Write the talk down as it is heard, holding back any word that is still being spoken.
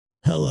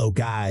Hello,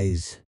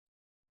 guys.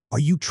 Are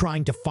you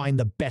trying to find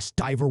the best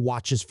diver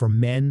watches for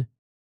men?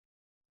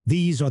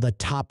 These are the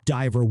top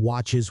diver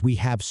watches we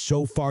have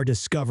so far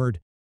discovered.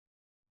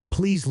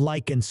 Please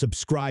like and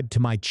subscribe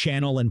to my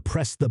channel and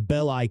press the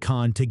bell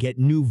icon to get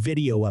new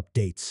video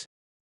updates.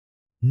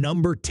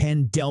 Number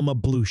 10. Delma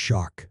Blue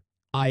Shark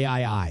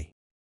III.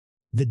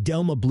 The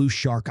Delma Blue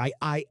Shark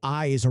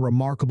III is a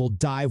remarkable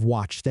dive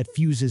watch that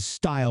fuses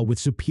style with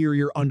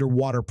superior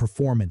underwater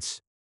performance.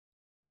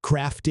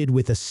 Crafted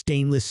with a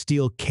stainless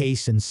steel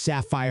case and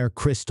sapphire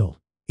crystal,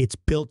 it's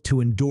built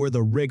to endure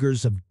the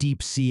rigors of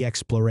deep-sea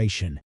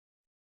exploration.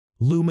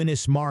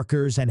 Luminous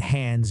markers and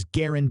hands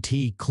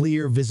guarantee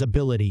clear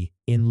visibility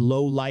in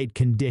low-light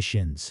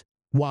conditions,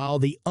 while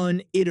the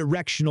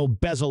unidirectional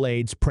bezel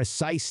aids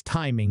precise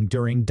timing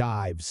during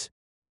dives.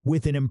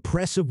 With an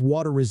impressive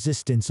water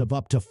resistance of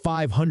up to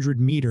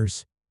 500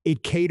 meters,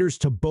 it caters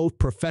to both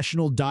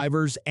professional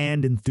divers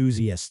and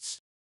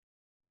enthusiasts.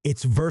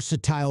 Its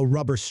versatile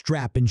rubber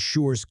strap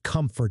ensures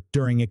comfort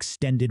during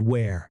extended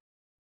wear.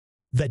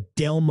 The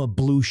Delma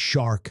Blue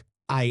Shark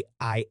II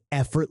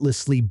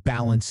effortlessly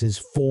balances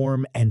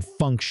form and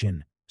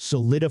function,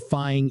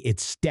 solidifying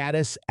its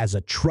status as a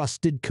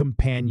trusted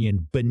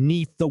companion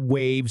beneath the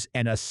waves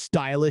and a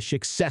stylish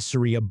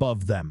accessory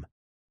above them.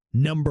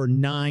 Number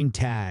 9.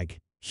 TAG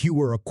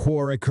Heuer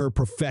Aquaracer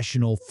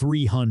Professional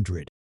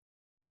 300.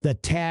 The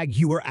TAG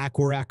Heuer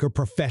Aquaracer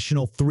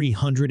Professional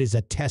 300 is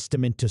a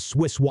testament to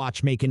Swiss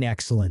watchmaking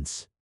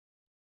excellence.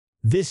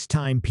 This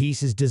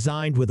timepiece is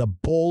designed with a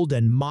bold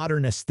and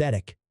modern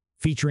aesthetic,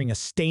 featuring a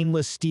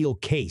stainless steel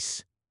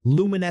case,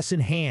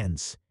 luminescent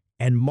hands,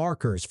 and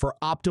markers for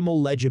optimal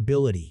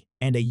legibility,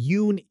 and a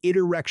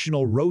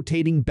unidirectional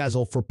rotating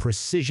bezel for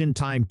precision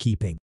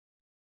timekeeping.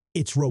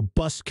 Its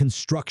robust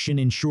construction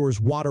ensures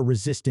water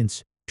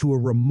resistance to a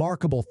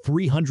remarkable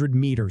 300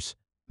 meters,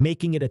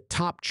 making it a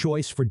top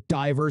choice for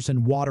divers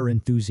and water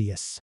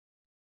enthusiasts.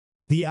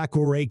 The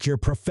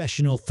Aquaracer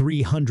Professional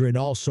 300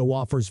 also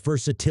offers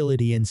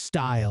versatility and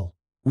style,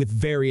 with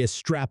various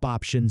strap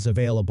options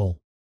available.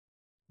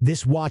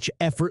 This watch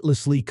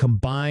effortlessly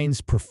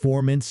combines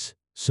performance,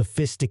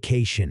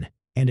 sophistication,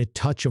 and a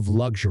touch of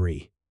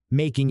luxury,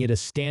 making it a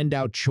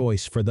standout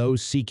choice for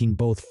those seeking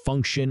both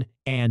function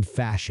and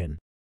fashion.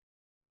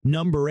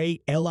 Number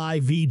 8.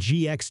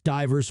 LIVG X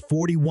Divers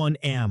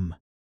 41M.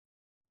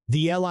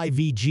 The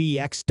LIVG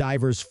X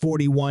Divers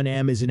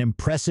 41M is an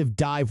impressive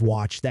dive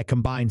watch that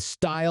combines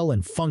style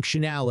and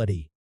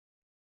functionality.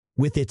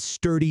 With its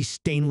sturdy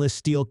stainless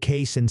steel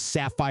case and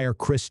sapphire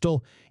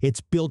crystal,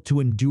 it's built to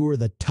endure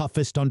the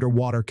toughest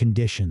underwater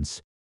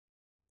conditions.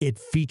 It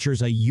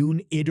features a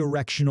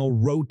unidirectional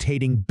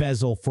rotating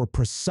bezel for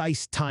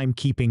precise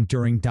timekeeping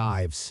during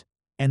dives,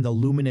 and the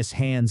luminous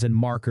hands and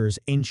markers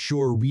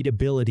ensure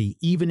readability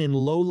even in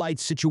low-light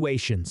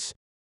situations.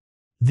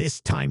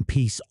 This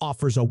timepiece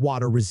offers a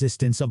water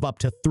resistance of up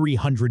to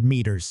 300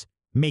 meters,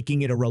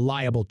 making it a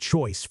reliable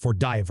choice for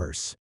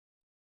divers.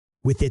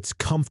 With its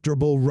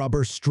comfortable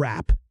rubber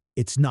strap,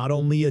 it's not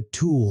only a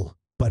tool,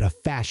 but a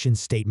fashion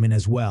statement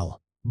as well,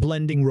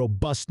 blending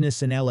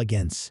robustness and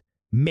elegance,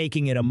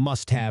 making it a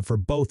must-have for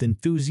both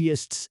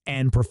enthusiasts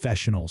and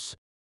professionals.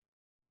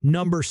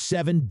 Number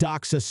 7.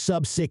 Doxa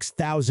Sub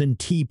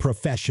 6000T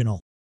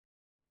Professional.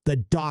 The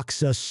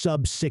Doxa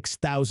Sub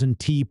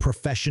 6000T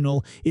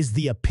Professional is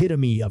the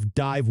epitome of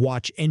dive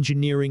watch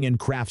engineering and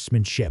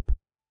craftsmanship.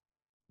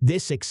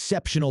 This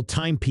exceptional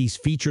timepiece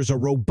features a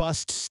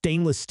robust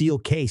stainless steel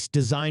case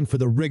designed for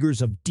the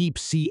rigors of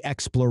deep-sea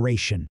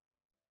exploration.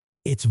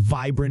 Its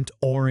vibrant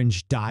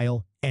orange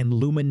dial and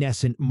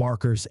luminescent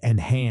markers and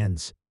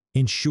hands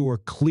ensure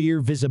clear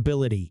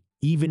visibility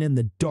even in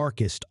the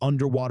darkest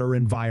underwater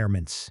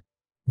environments.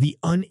 The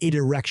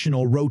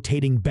unidirectional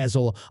rotating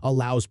bezel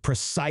allows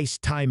precise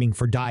timing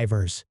for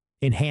divers,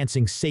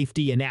 enhancing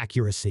safety and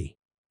accuracy.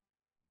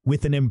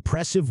 With an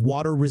impressive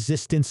water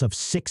resistance of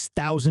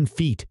 6,000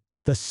 feet,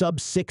 the Sub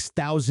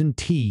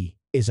 6000T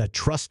is a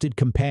trusted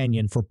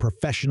companion for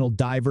professional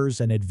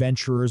divers and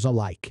adventurers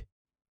alike.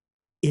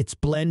 Its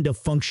blend of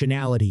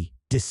functionality,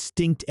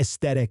 distinct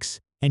aesthetics,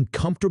 and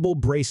comfortable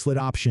bracelet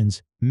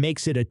options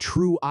makes it a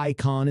true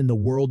icon in the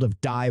world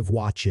of dive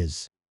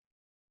watches.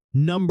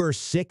 Number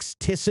 6.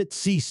 Tissot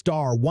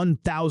Seastar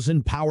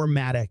 1000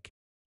 Powermatic.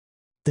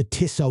 The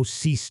Tissot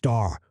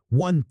Seastar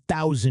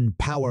 1000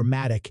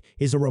 Powermatic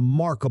is a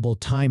remarkable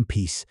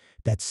timepiece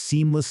that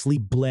seamlessly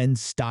blends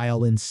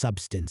style and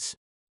substance.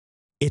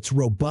 Its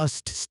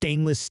robust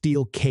stainless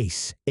steel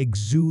case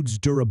exudes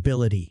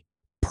durability,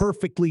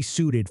 perfectly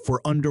suited for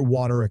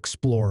underwater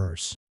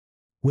explorers.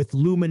 With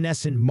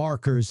luminescent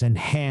markers and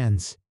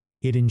hands,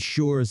 it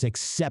ensures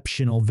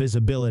exceptional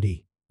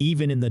visibility,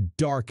 even in the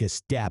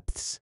darkest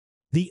depths.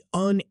 The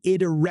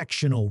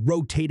unidirectional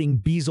rotating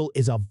bezel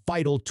is a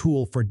vital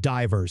tool for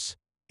divers,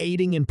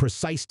 aiding in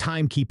precise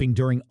timekeeping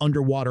during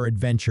underwater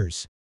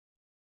adventures.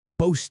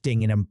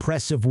 Boasting an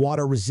impressive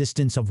water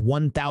resistance of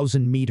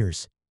 1,000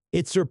 meters,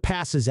 it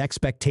surpasses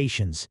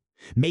expectations,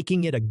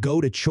 making it a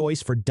go-to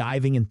choice for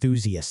diving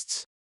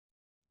enthusiasts.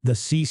 The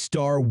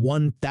Seastar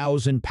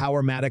 1000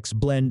 Powermatic's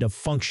blend of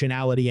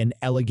functionality and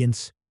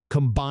elegance,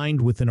 combined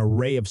with an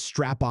array of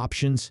strap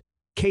options,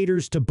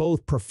 caters to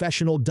both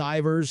professional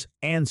divers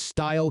and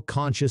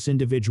style-conscious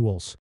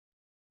individuals.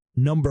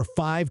 Number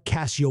 5.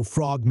 Casio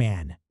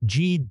Frogman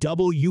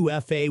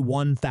GWFA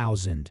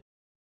 1000.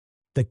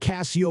 The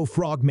Casio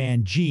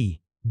Frogman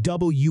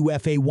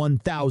GWFA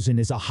 1000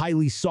 is a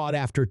highly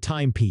sought-after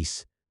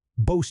timepiece,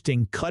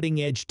 boasting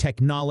cutting-edge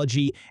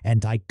technology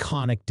and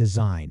iconic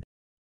design.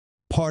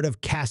 Part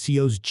of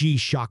Casio's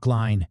G-Shock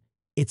line,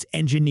 it's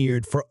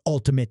engineered for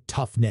ultimate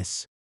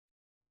toughness.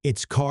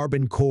 Its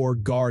carbon core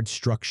guard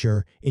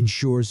structure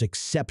ensures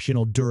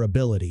exceptional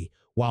durability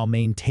while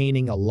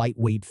maintaining a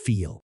lightweight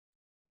feel.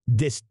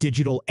 This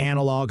digital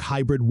analog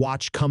hybrid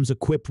watch comes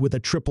equipped with a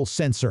triple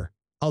sensor,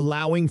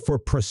 allowing for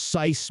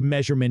precise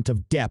measurement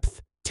of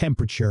depth,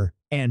 temperature,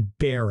 and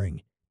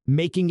bearing,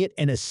 making it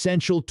an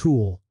essential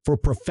tool for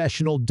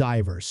professional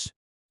divers.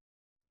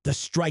 The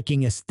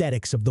striking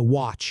aesthetics of the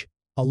watch,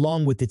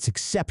 along with its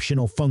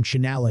exceptional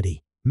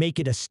functionality, make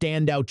it a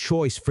standout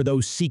choice for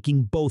those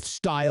seeking both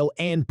style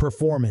and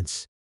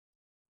performance.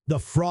 The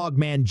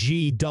Frogman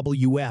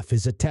GWF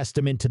is a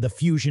testament to the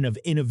fusion of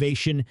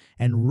innovation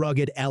and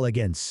rugged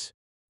elegance.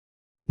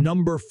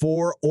 Number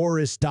 4.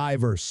 Oris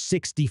Diver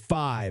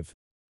 65.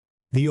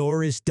 The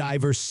Oris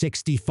Diver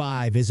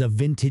 65 is a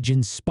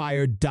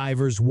vintage-inspired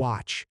diver's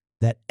watch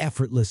that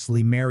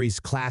effortlessly marries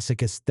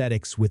classic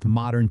aesthetics with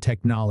modern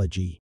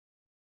technology.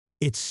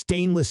 Its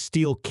stainless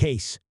steel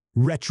case,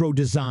 retro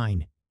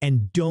design,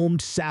 and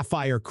domed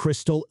sapphire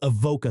crystal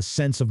evoke a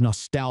sense of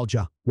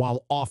nostalgia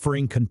while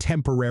offering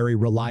contemporary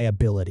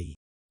reliability.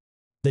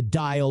 The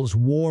dial's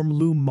warm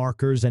lume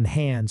markers and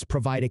hands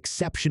provide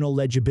exceptional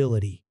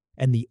legibility,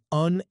 and the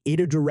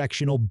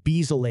unidirectional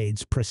bezel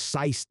aids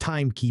precise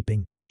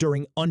timekeeping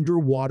during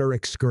underwater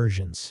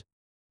excursions.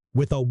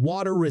 With a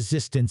water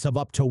resistance of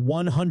up to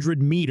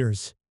 100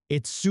 meters,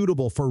 it's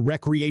suitable for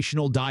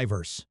recreational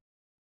divers.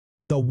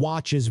 The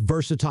watch's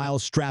versatile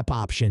strap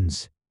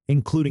options,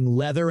 including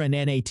leather and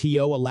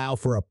NATO, allow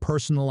for a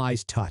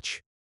personalized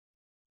touch.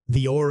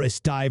 The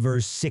Oris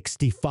Diver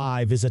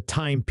 65 is a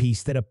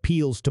timepiece that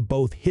appeals to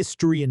both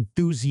history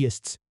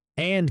enthusiasts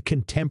and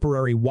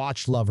contemporary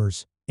watch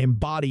lovers,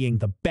 embodying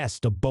the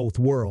best of both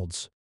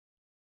worlds.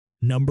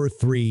 Number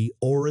 3.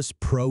 Oris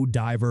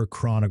ProDiver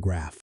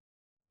Chronograph.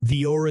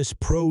 The Oris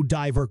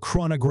ProDiver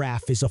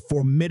Chronograph is a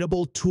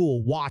formidable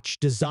tool watch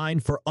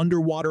designed for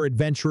underwater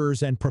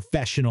adventurers and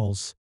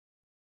professionals.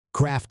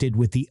 Crafted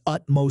with the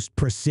utmost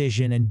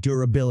precision and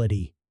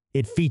durability,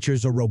 it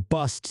features a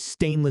robust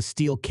stainless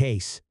steel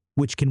case,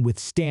 which can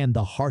withstand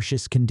the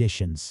harshest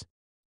conditions.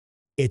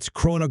 Its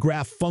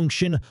chronograph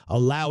function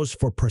allows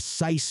for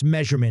precise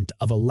measurement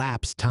of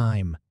elapsed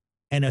time,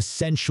 an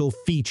essential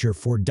feature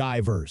for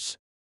divers.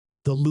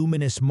 The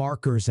luminous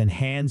markers and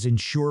hands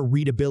ensure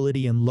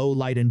readability in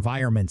low-light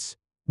environments,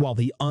 while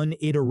the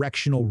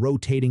unidirectional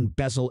rotating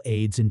bezel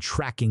aids in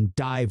tracking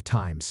dive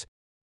times.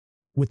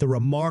 With a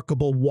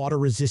remarkable water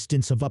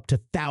resistance of up to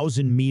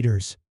 1,000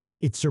 meters,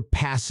 it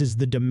surpasses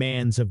the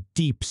demands of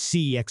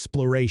deep-sea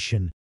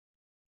exploration.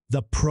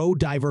 The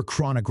ProDiver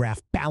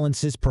Chronograph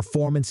balances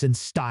performance and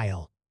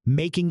style,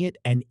 making it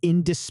an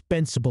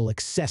indispensable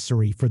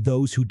accessory for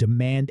those who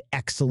demand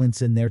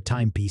excellence in their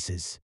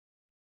timepieces.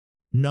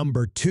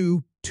 Number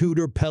 2.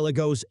 Tudor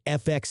Pelagos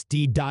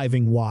FXD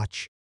Diving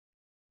Watch.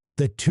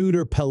 The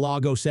Tudor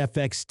Pelagos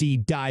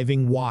FXD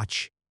Diving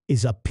Watch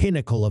is a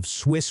pinnacle of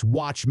Swiss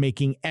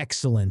watchmaking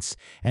excellence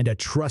and a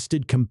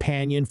trusted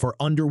companion for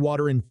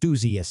underwater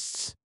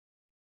enthusiasts.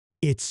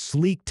 Its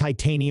sleek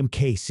titanium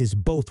case is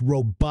both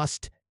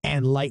robust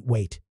and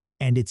lightweight,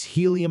 and its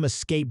helium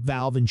escape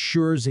valve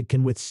ensures it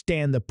can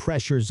withstand the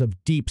pressures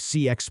of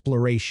deep-sea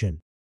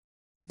exploration.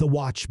 The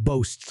watch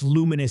boasts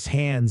luminous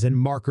hands and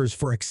markers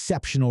for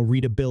exceptional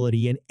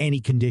readability in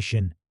any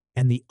condition,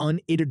 and the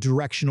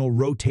unidirectional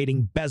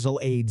rotating bezel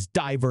aids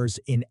divers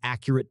in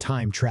accurate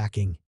time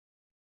tracking.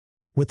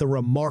 With a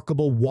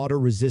remarkable water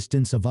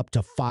resistance of up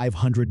to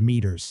 500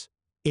 meters,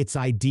 it's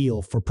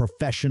ideal for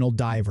professional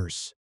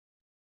divers.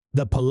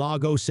 The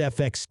Pelagos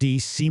FXD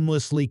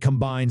seamlessly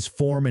combines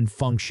form and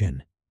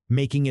function,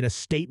 making it a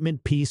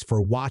statement piece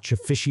for watch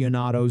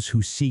aficionados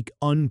who seek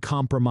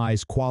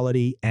uncompromised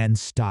quality and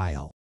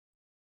style.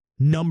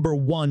 Number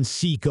 1.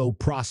 Seco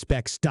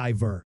Prospex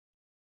Diver.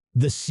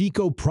 The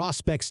Seco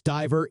Prospex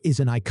Diver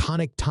is an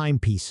iconic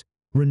timepiece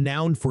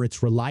renowned for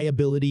its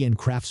reliability and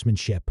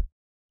craftsmanship.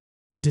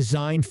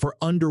 Designed for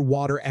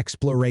underwater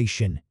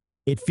exploration,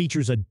 it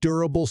features a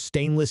durable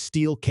stainless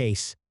steel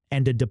case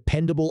and a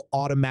dependable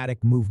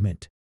automatic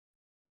movement.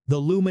 The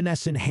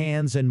luminescent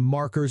hands and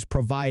markers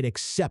provide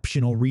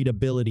exceptional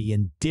readability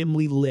in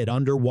dimly lit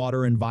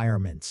underwater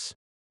environments.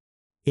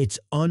 Its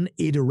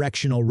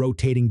unidirectional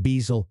rotating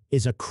bezel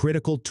is a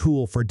critical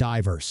tool for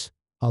divers,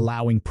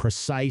 allowing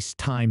precise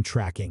time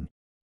tracking.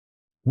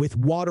 With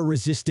water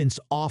resistance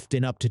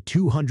often up to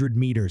 200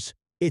 meters,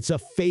 it's a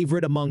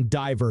favorite among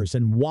divers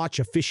and watch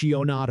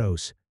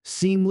aficionados,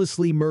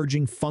 seamlessly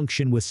merging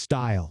function with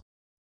style.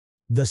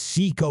 The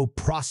Seco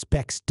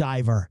Prospex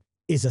Diver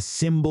is a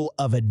symbol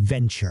of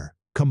adventure,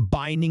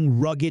 combining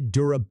rugged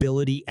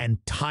durability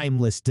and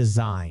timeless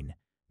design,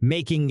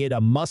 making it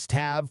a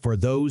must-have for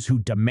those who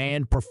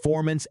demand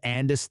performance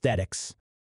and aesthetics.